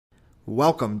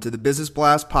Welcome to the Business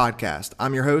Blast podcast.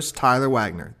 I'm your host, Tyler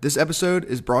Wagner. This episode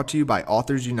is brought to you by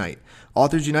Authors Unite.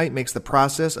 Authors Unite makes the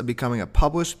process of becoming a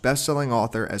published, best-selling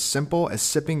author as simple as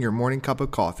sipping your morning cup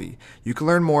of coffee. You can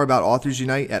learn more about Authors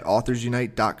Unite at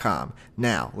authorsunite.com.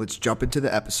 Now, let's jump into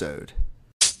the episode.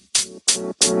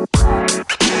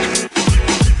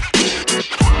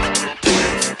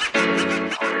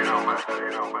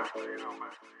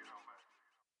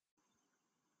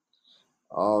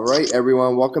 All right,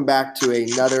 everyone. Welcome back to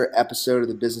another episode of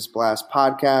the Business Blast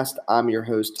podcast. I'm your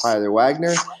host, Tyler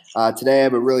Wagner. Today I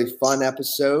have a really fun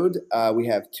episode. We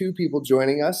have two people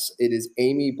joining us. It is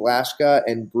Amy Blaschka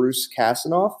and Bruce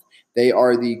Kasanoff. They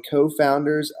are the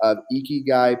co-founders of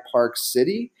Ikigai Park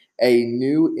City, a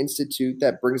new institute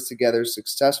that brings together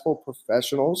successful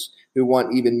professionals who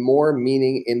want even more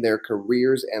meaning in their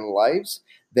careers and lives.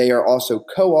 They are also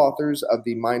co-authors of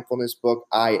the mindfulness book,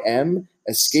 I Am,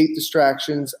 Escape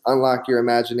Distractions, Unlock Your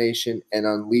Imagination, and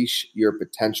Unleash Your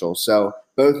Potential. So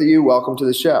both of you, welcome to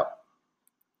the show.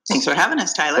 Thanks for having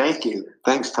us, Tyler. Thank you.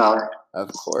 Thanks, Tyler.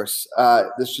 Of course.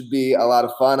 This should be a lot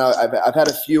of fun. I've had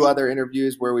a few other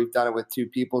interviews where we've done it with two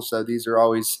people, so these are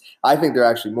always, I think they're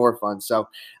actually more fun. So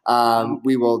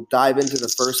we will dive into the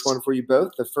first one for you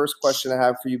both. The first question I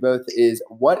have for you both is,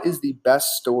 what is the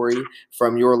best story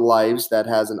from your lives that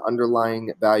has an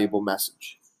underlying valuable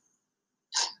message?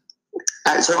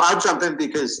 So I'll jump in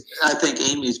because I think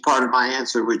Amy's part of my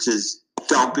answer, which is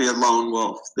don't be a lone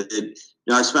wolf.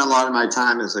 I spent a lot of my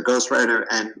time as a ghostwriter,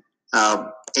 and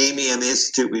Amy and the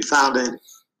institute we founded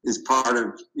is part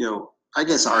of, I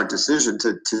guess our decision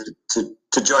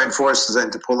to join forces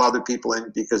and to pull other people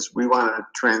in, because we want to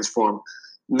transform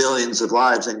millions of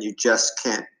lives, and you just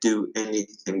can't do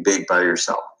anything big by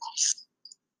yourself.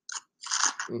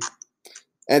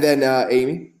 And then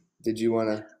Amy, did you want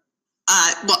to?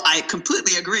 Well, I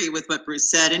completely agree with what Bruce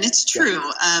said, and it's true.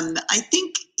 I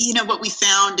think, what we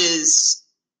found is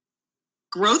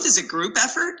growth is a group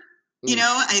effort.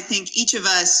 I think each of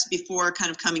us, before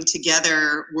kind of coming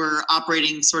together, were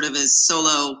operating sort of as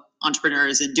solo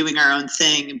entrepreneurs and doing our own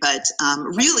thing. But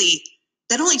really,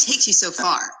 that only takes you so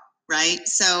far, right?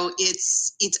 So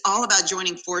it's all about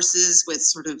joining forces with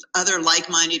sort of other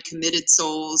like-minded, committed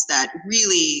souls that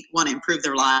really want to improve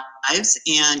their lives.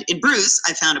 And in Bruce,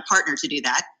 I found a partner to do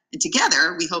that. And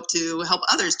together, we hope to help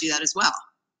others do that as well.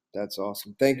 That's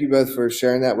awesome. Thank you both for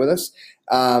sharing that with us.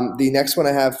 The next one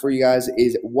I have for you guys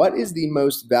is, what is the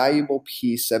most valuable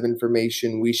piece of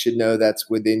information we should know that's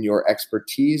within your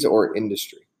expertise or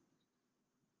industry?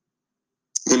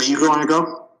 Amy, you want to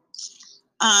go?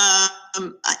 I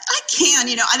can.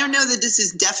 I don't know that this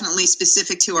is definitely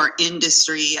specific to our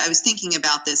industry. I was thinking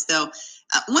about this, though.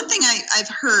 One thing I've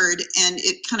heard, and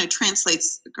it kind of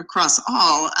translates across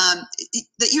all,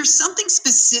 that you're something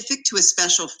specific to a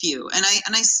special few. And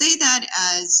I say that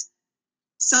as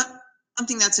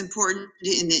something that's important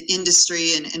in the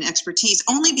industry and expertise,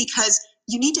 only because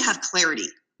you need to have clarity,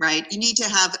 right? You need to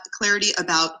have clarity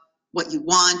about what you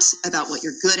want, about what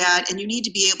you're good at, and you need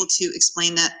to be able to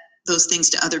explain those things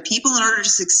to other people in order to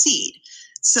succeed.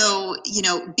 So,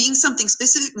 being something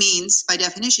specific means, by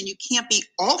definition, you can't be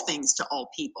all things to all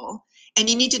people. And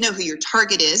you need to know who your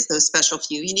target is, those special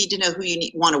few. You need to know who you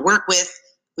want to work with,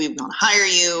 who you want to hire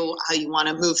you, how you want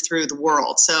to move through the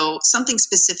world. So something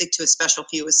specific to a special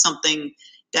few is something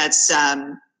that's,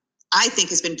 I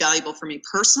think, has been valuable for me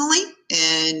personally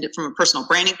and from a personal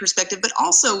branding perspective, but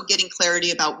also getting clarity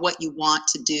about what you want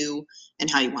to do and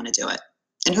how you want to do it.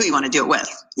 And who you want to do it with.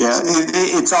 Yeah,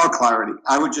 it's all clarity.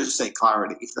 I would just say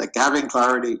clarity. Like having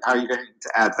clarity, how are you going to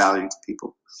add value to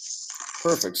people?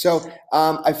 Perfect. So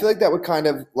I feel like that would kind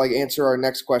of like answer our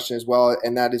next question as well,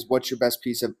 and that is, what's your best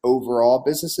piece of overall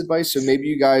business advice? So maybe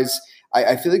you guys,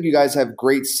 I feel like you guys have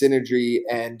great synergy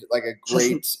and like a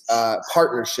great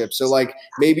partnership. So like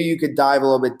maybe you could dive a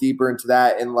little bit deeper into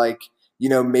that and like,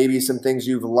 maybe some things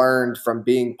you've learned from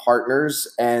being partners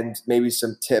and maybe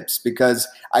some tips, because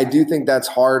I do think that's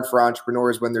hard for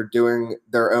entrepreneurs when they're doing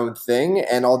their own thing.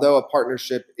 And although a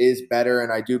partnership is better,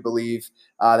 and I do believe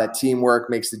that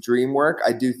teamwork makes the dream work,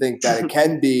 I do think that it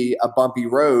can be a bumpy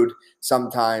road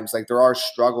sometimes. Like there are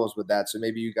struggles with that. So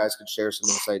maybe you guys could share some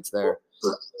insights there.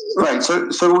 Right. So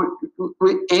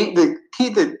the key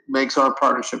that makes our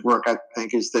partnership work, I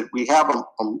think, is that we have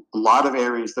a lot of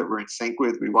areas that we're in sync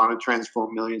with. We want to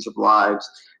transform millions of lives.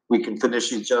 We can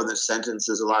finish each other's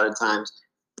sentences a lot of times.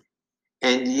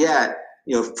 And yet,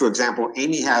 for example,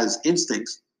 Amy has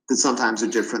instincts that sometimes are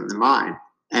different than mine.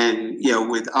 And,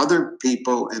 with other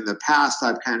people in the past,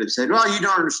 I've kind of said, well, you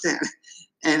don't understand.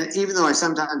 And even though I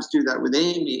sometimes do that with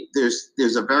Amy,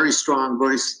 there's a very strong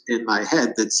voice in my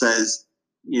head that says,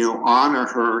 honor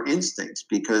her instincts,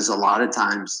 because a lot of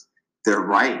times they're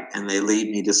right and they lead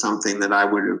me to something that I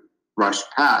would have rushed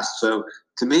past. So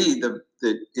to me,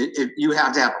 if you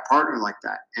have to have a partner like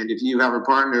that, and if you have a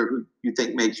partner who you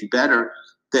think makes you better,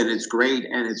 then it's great,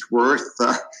 and it's worth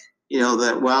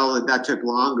that took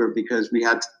longer because we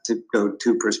had to go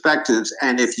two perspectives.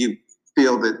 And if you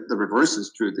feel that the reverse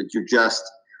is true, that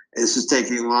this is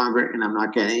taking longer and I'm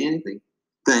not getting anything,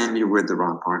 then you're with the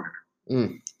wrong partner.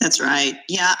 That's right.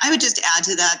 Yeah, I would just add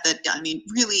to that I mean,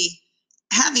 really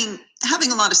having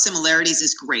a lot of similarities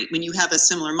is great. When you have a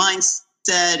similar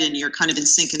mindset and you're kind of in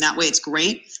sync in that way, it's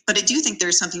great. But I do think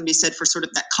there's something to be said for sort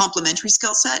of that complementary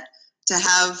skill set, to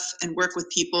have and work with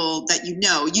people that you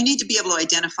need to be able to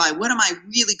identify, what am I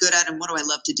really good at and what do I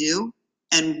love to do,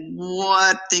 and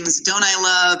what things don't I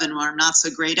love and what I'm not so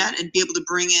great at, and be able to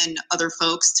bring in other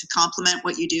folks to complement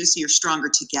what you do so you're stronger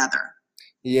together.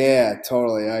 Yeah,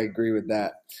 totally. I agree with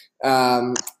that.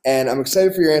 And I'm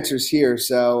excited for your answers here.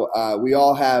 So we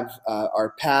all have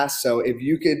our past. So if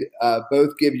you could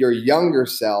both give your younger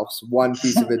selves one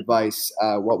piece of advice,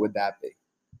 what would that be?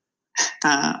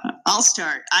 I'll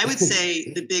start. I would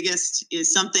say the biggest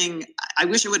is something I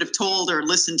wish I would have told or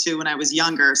listened to when I was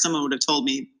younger. Someone would have told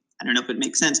me, I don't know if it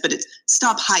makes sense, but it's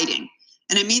stop hiding.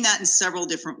 And I mean that in several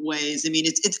different ways. I mean,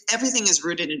 it's everything is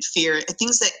rooted in fear.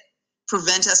 Things that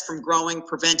prevent us from growing,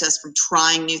 prevent us from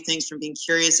trying new things, from being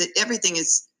curious. Everything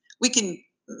is, we can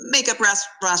make up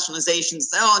rationalizations.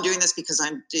 Oh, I'm doing this because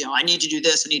I need to do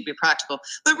this. I need to be practical.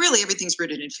 But really, everything's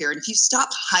rooted in fear. And if you stop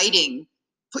hiding,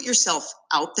 put yourself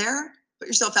out there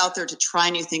to try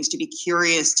new things, to be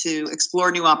curious, to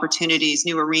explore new opportunities,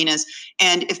 new arenas.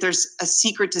 And if there's a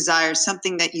secret desire,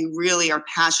 something that you really are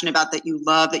passionate about, that you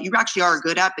love, that you actually are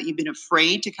good at, but you've been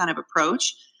afraid to kind of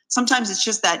approach, sometimes it's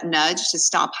just that nudge to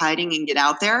stop hiding and get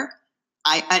out there.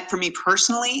 For me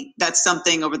personally, that's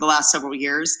something over the last several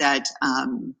years that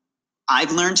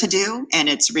I've learned to do, and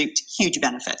it's reaped huge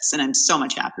benefits, and I'm so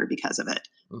much happier because of it.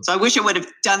 So I wish I would have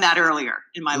done that earlier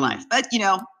in my life, but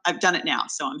I've done it now,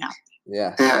 so I'm happy.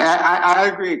 Yeah, I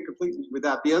agree completely with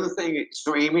that. The other thing,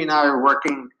 so Amy and I are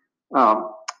working.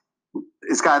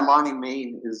 This guy Lonnie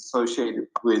Main is associated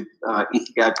with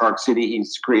Ikigai Park City.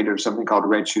 He's creator of something called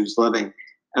Red Shoes Living,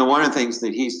 and one of the things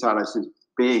that he's taught us is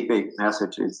big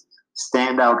message is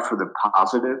stand out for the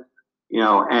positive.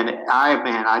 And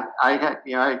I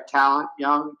had talent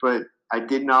young, but I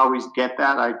didn't always get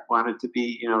that. I wanted to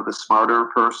be, the smarter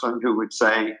person who would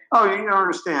say, "Oh, you don't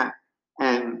understand,"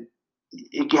 and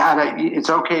it's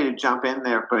okay to jump in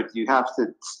there, but you have to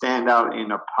stand out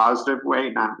in a positive way,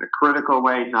 not in a critical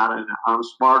way, not in a I'm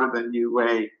smarter than you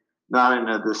way, not in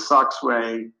a this sucks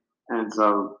way. And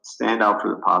so stand out for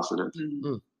the positive.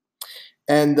 Mm-hmm.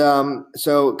 And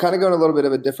so kind of going a little bit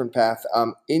of a different path.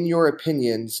 In your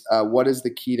opinions, what is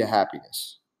the key to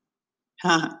happiness?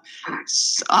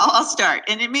 So I'll start.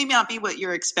 And it may not be what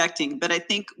you're expecting, but I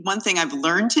think one thing I've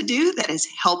learned to do that has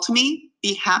helped me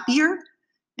be happier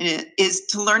is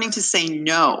to learning to say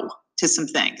no to some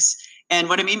things. And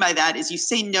what I mean by that is you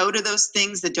say no to those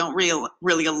things that don't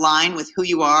really align with who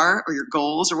you are or your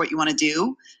goals or what you want to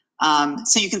do.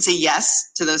 So you can say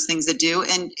yes to those things that do.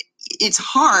 And it's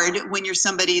hard when you're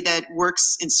somebody that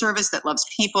works in service, that loves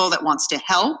people, that wants to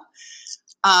help.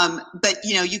 But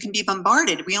you can be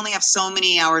bombarded. We only have so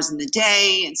many hours in the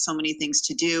day and so many things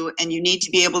to do. And you need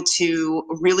to be able to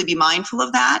really be mindful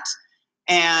of that.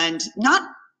 And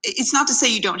it's not to say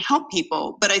you don't help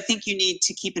people, but I think you need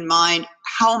to keep in mind,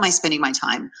 how am I spending my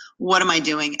time? What am I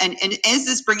doing? And is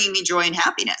this bringing me joy and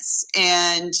happiness?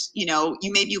 And,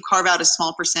 maybe you carve out a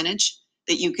small percentage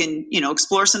that you can,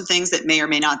 explore some things that may or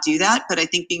may not do that. But I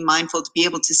think being mindful to be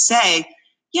able to say,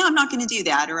 yeah, I'm not going to do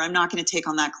that, or I'm not going to take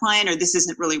on that client, or this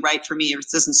isn't really right for me, or it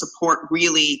doesn't support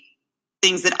really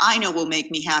things that I know will make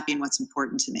me happy and what's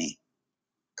important to me.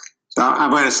 So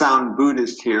I'm going to sound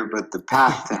Buddhist here, but the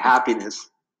path to happiness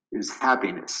is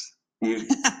happiness. You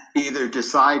either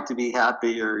decide to be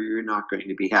happy or you're not going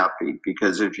to be happy,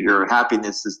 because if your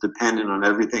happiness is dependent on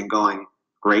everything going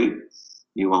great,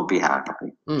 you won't be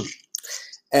happy.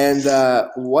 And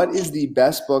what is the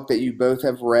best book that you both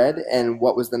have read, and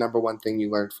what was the number one thing you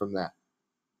learned from that?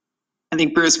 I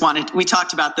think we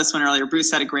talked about this one earlier.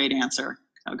 Bruce had a great answer.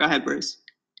 Oh, go ahead, Bruce.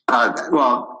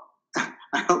 Well,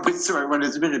 I hope it's sorry when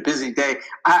it's been a busy day.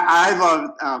 I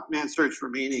love Man's Search for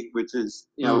Meaning, which is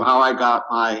how I got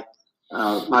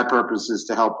my purpose is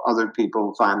to help other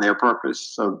people find their purpose.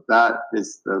 So that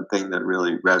is the thing that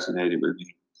really resonated with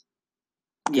me.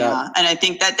 Yeah, and I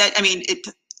think that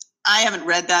I haven't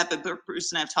read that, but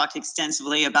Bruce and I have talked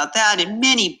extensively about that in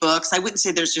many books. I wouldn't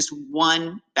say there's just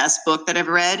one best book that I've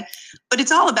read, but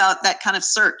it's all about that kind of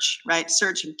search, right?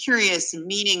 Search and curious and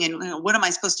meaning and what am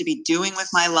I supposed to be doing with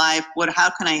my life?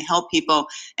 How can I help people?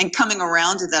 And coming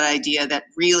around to that idea that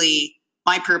really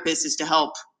my purpose is to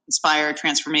help inspire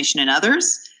transformation in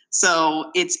others.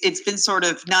 So it's been sort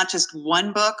of not just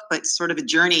one book, but sort of a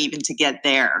journey even to get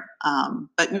there.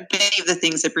 But many of the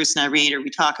things that Bruce and I read or we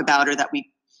talk about or that we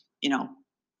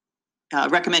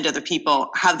recommend to other people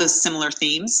have those similar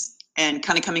themes and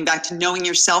kind of coming back to knowing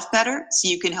yourself better so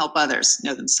you can help others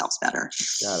know themselves better.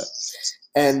 Got it.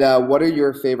 And what are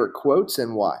your favorite quotes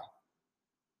and why?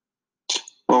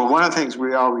 Well, one of the things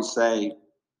we always say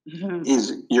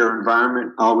is your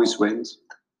environment always wins.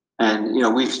 And,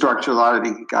 we've structured a lot of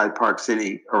Ikigai Park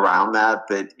City around that,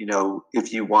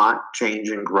 if you want change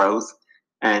and growth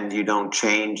and you don't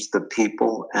change the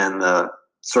people and the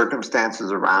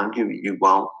circumstances around you, you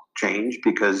won't change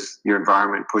because your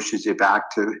environment pushes you back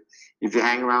to, if you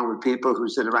hang around with people who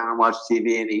sit around and watch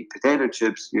TV and eat potato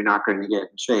chips, you're not going to get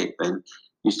in shape. And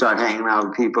you start hanging around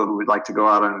with people who would like to go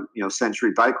out on,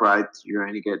 century bike rides, you're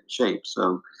going to get in shape.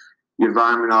 So your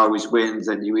environment always wins,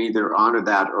 and you either honor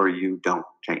that or you don't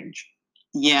change.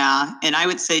 Yeah. And I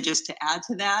would say, just to add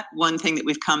to that, one thing that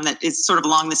we've come that is sort of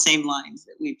along the same lines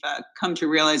that we've come to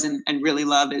realize and really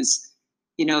love is,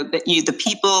 that the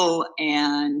people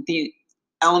and the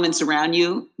elements around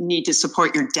you need to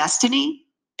support your destiny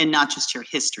and not just your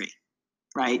history,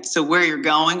 right? So where you're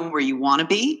going, where you want to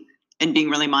be, and being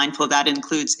really mindful of that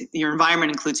includes your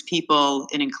environment, includes people,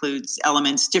 it includes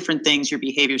elements, different things, your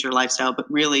behaviors, your lifestyle, but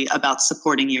really about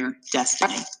supporting your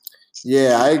destiny.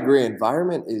 Yeah, I agree.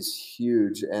 Environment is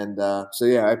huge. And so,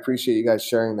 I appreciate you guys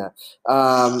sharing that.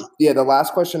 The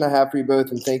last question I have for you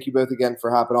both, and thank you both again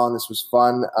for hopping on. This was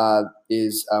fun,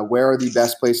 is where are the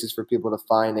best places for people to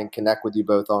find and connect with you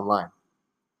both online?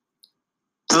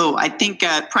 Oh, I think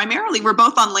primarily we're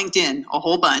both on LinkedIn, a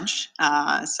whole bunch.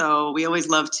 So we always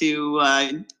love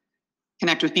to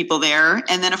connect with people there.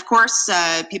 And then, of course,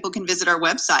 people can visit our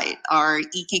website, our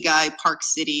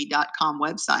ikigaiparkcity.com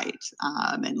website,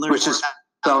 and learn more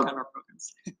about our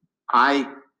programs.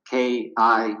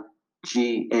 IKIGAI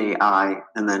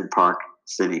and then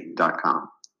parkcity.com,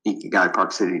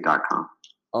 ikigaiparkcity.com.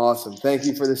 Awesome. Thank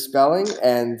you for the spelling.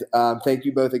 And thank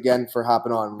you both again for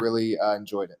hopping on. Really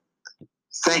enjoyed it.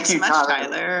 Thanks so much,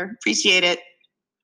 Tyler. Appreciate it.